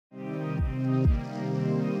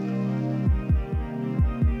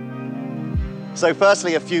So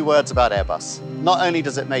firstly, a few words about Airbus. Not only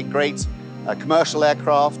does it make great commercial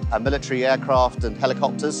aircraft and military aircraft and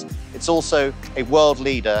helicopters, it's also a world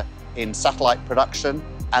leader in satellite production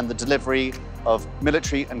and the delivery of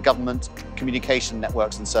military and government communication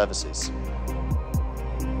networks and services.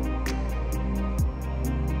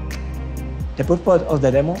 The purpose of the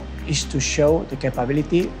demo is to show the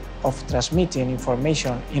capability of transmitting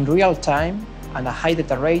information in real time and at high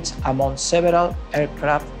data rates among several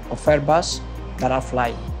aircraft of Airbus that are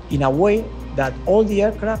flying, in a way that all the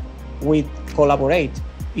aircraft will collaborate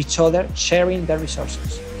each other, sharing their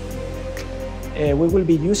resources. We will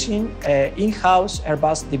be using in-house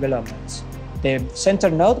Airbus developments. The center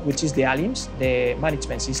node, which is the ALIMS, the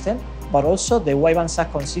management system, but also the Wave and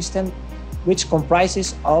SATCOM system, which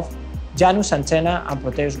comprises of Janus antenna and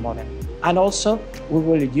Proteus modem. And also, we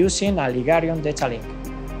will be using a Ligarion data link.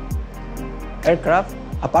 Aircraft,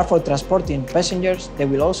 apart from transporting passengers, they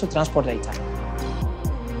will also transport data.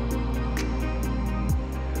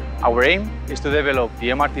 Our aim is to develop the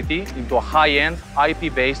MRTT into a high-end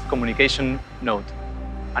IP-based communication node,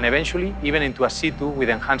 and eventually even into a C2 with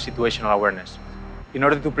enhanced situational awareness, in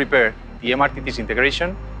order to prepare the MRTT's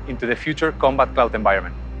integration into the future combat cloud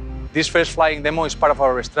environment. This first flying demo is part of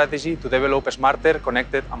our strategy to develop smarter,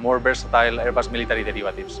 connected, and more versatile Airbus military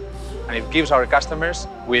derivatives, and it gives our customers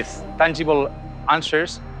with tangible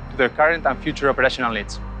answers to their current and future operational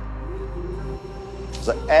needs.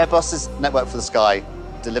 So Airbus's Network for the Sky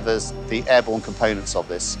delivers the airborne components of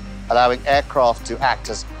this, allowing aircraft to act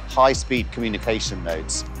as high-speed communication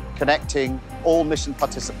nodes, connecting all mission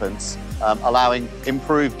participants, allowing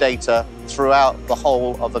improved data throughout the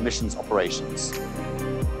whole of a mission's operations.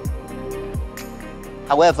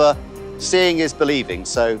 However, seeing is believing,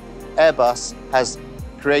 so Airbus has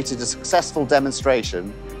created a successful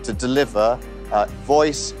demonstration to deliver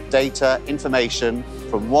voice, data, information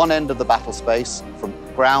from one end of the battle space, from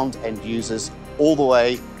ground end users, all the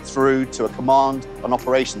way through to a command and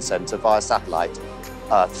operations center via satellite,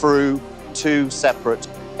 through two separate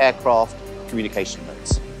aircraft communication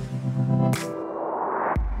nodes.